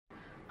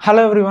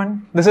Hello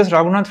everyone, this is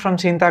Raghunath from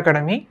Cheenta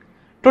Academy.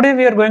 Today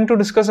we are going to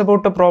discuss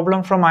about a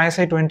problem from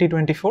ISI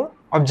 2024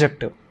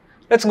 objective.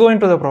 Let's go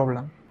into the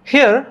problem.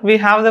 Here we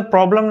have the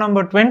problem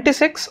number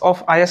 26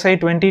 of ISI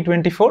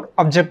 2024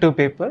 objective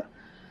paper.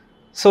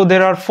 So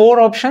there are 4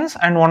 options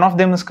and one of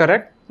them is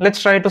correct.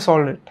 Let's try to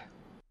solve it.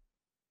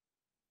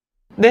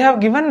 They have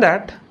given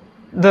that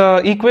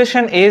the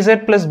equation az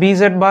plus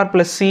bz bar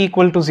plus c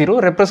equal to 0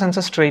 represents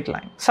a straight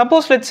line.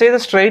 Suppose let's say the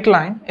straight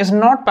line is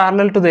not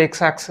parallel to the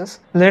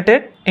x-axis. Let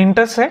it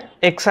intersect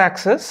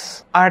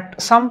x-axis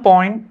at some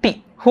point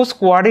t whose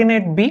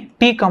coordinate be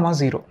t,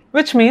 0,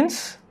 which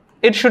means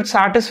it should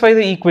satisfy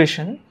the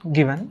equation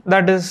given,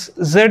 that is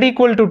z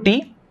equal to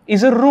t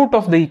is a root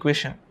of the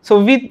equation.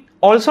 So we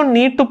also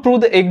need to prove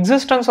the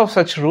existence of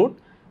such root.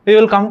 We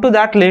will come to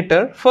that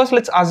later. First,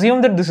 let's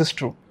assume that this is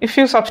true. If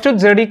you substitute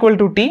z equal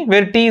to t,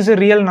 where t is a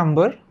real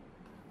number,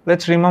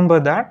 let's remember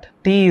that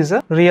t is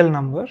a real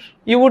number,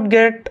 you would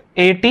get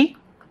at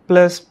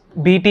plus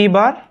bt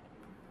bar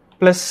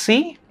plus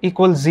c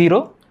equals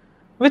 0,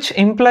 which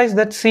implies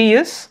that c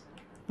is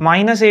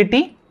minus at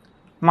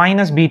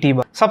minus bt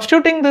bar.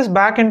 Substituting this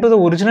back into the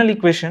original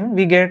equation,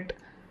 we get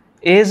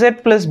az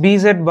plus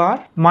bz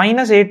bar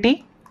minus at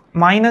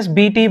minus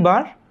bt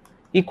bar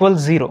equals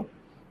 0.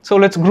 So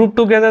let's group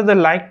together the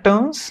like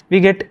terms. We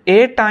get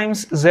a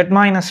times z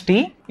minus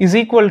t is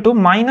equal to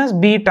minus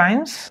b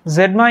times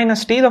z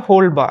minus t the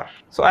whole bar.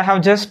 So I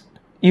have just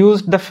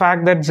used the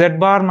fact that z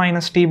bar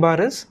minus t bar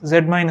is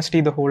z minus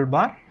t the whole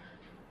bar.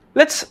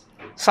 Let's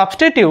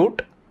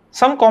substitute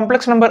some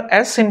complex number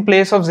s in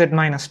place of z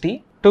minus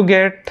t to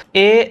get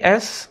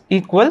as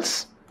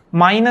equals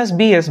minus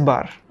bs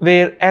bar,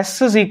 where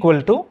s is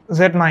equal to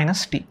z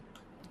minus t.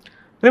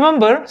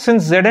 Remember,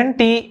 since z and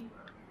t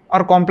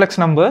are complex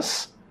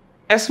numbers,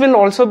 s will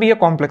also be a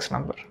complex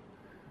number.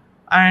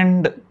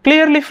 And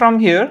clearly from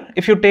here,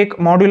 if you take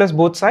modulus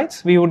both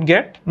sides, we would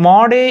get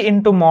mod a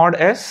into mod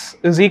s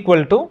is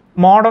equal to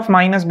mod of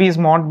minus b is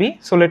mod b.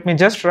 So let me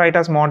just write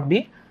as mod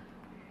b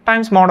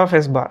times mod of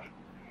s bar.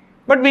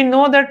 But we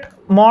know that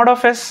mod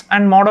of s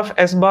and mod of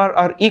s bar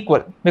are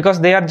equal because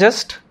they are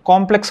just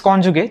complex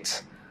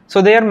conjugates.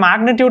 So their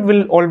magnitude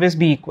will always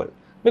be equal.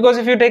 Because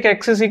if you take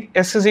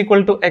s is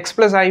equal to x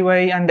plus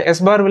iy and s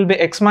bar will be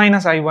x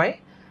minus iy,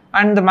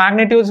 and the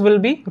magnitudes will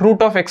be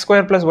root of x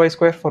square plus y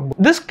square for both.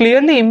 This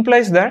clearly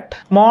implies that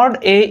mod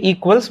a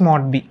equals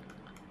mod b.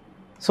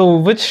 So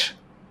which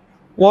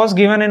was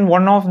given in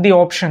one of the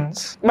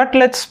options. But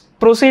let's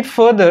proceed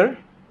further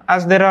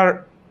as there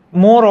are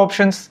more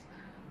options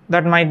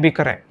that might be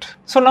correct.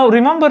 So now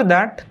remember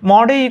that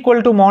mod a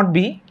equal to mod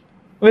b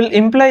will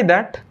imply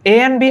that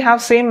a and b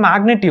have same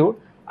magnitude,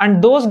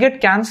 and those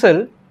get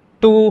cancelled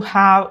to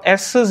have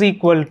s is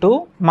equal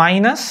to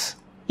minus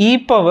e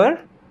power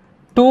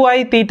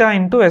 2i theta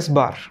into s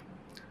bar,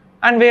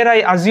 and where I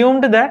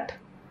assumed that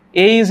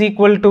a is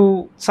equal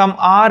to some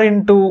r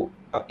into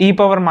e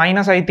power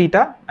minus i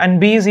theta and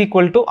b is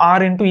equal to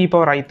r into e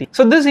power i theta.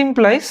 So this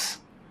implies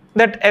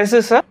that s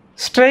is a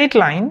straight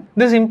line.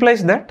 This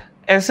implies that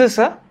s is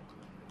a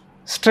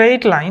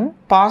straight line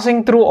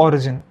passing through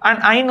origin, and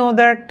I know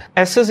that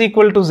s is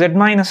equal to z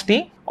minus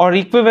t, or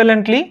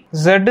equivalently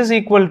z is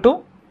equal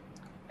to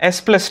s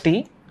plus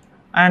t,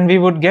 and we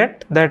would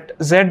get that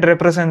z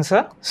represents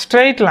a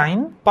straight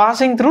line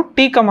passing through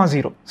t,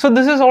 0. So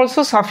this is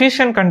also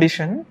sufficient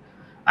condition,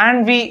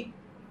 and we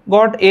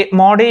got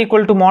mod a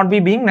equal to mod b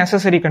being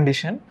necessary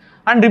condition.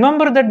 And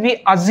remember that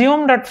we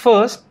assumed at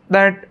first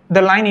that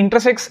the line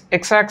intersects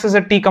x-axis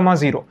at t,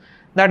 0.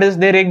 That is,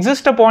 there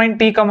exists a point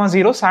t,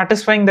 0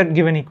 satisfying that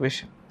given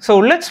equation. So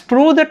let's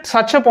prove that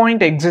such a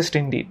point exists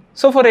indeed.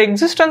 So for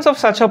existence of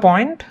such a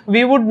point,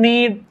 we would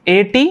need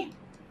at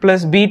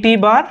plus bt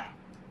bar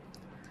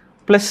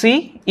plus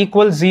c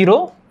equals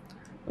 0,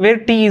 where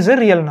t is a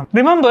real number.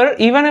 Remember,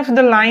 even if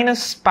the line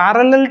is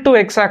parallel to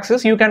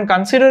x-axis, you can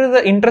consider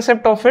the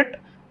intercept of it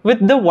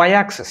with the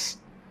y-axis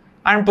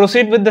and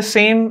proceed with the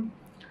same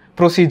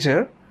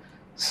procedure.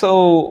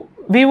 So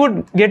we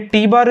would get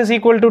t bar is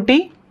equal to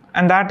t,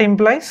 and that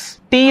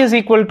implies t is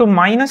equal to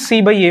minus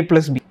c by a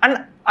plus b.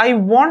 And I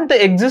want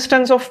the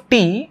existence of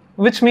t,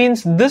 which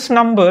means this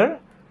number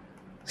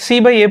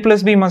c by a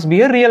plus b must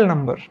be a real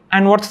number.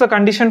 And what's the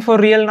condition for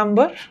real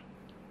number?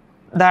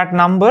 That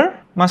number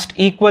must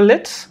equal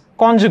its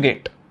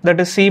conjugate, that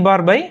is c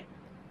bar by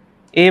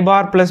a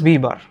bar plus b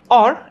bar.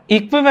 Or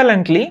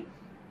equivalently,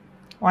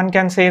 one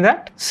can say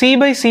that c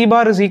by c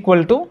bar is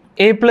equal to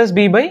a plus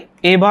b by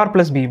a bar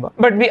plus b bar.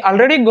 But we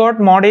already got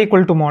mod a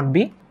equal to mod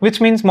b,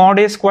 which means mod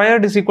a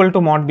squared is equal to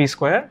mod b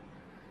squared,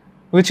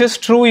 which is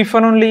true if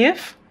and only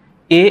if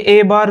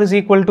a bar is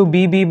equal to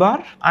b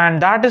bar,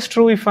 and that is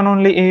true if and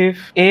only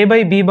if a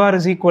by b bar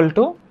is equal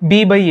to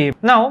b by a.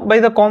 Now by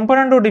the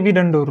componendo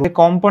dividendo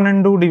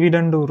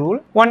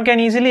rule, one can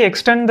easily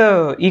extend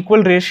the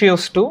equal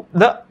ratios to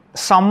the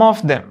sum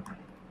of them,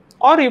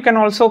 or you can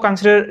also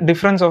consider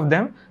difference of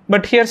them,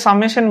 but here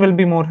summation will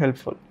be more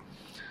helpful.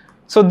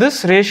 So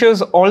this ratio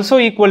is also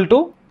equal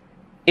to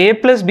a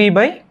plus b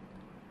by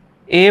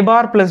a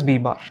bar plus b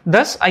bar.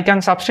 Thus, I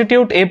can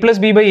substitute a plus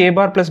b by a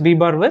bar plus b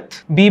bar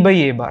with b by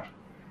a bar.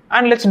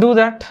 And let's do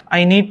that.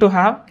 I need to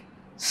have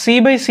c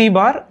by c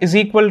bar is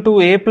equal to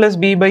a plus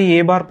b by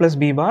a bar plus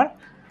b bar.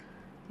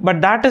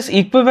 But that is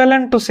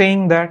equivalent to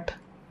saying that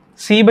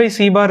c by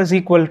c bar is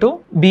equal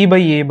to b by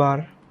a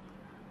bar.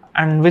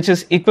 And which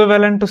is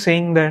equivalent to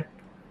saying that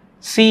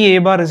c a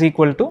bar is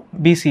equal to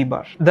b c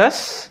bar.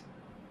 Thus,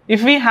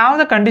 if we have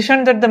the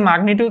condition that the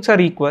magnitudes are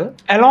equal,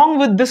 along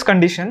with this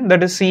condition,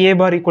 that is c a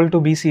bar equal to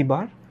b c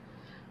bar,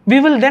 we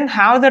will then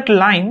have that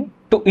line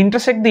to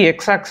intersect the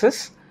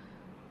x-axis,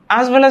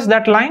 as well as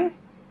that line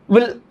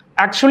will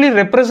actually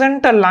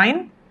represent a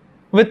line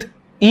with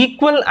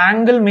equal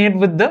angle made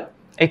with the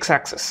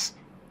x-axis,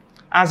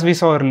 as we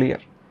saw earlier.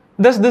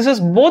 Thus, this is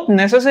both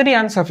necessary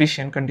and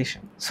sufficient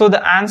condition. So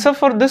the answer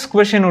for this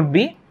question would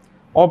be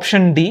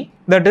option D,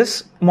 that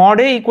is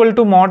mod A equal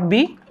to mod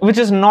B, which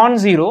is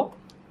non-zero,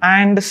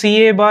 and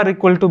CA bar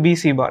equal to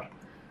BC bar.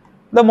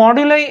 The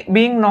moduli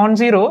being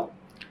non-zero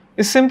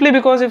is simply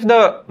because if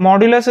the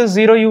modulus is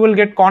 0, you will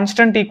get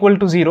constant equal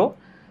to 0,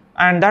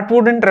 and that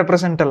wouldn't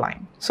represent a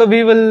line. So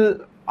we will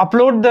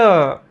upload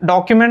the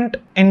document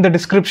in the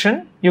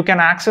description. You can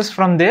access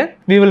from there.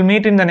 We will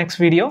meet in the next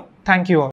video. Thank you all.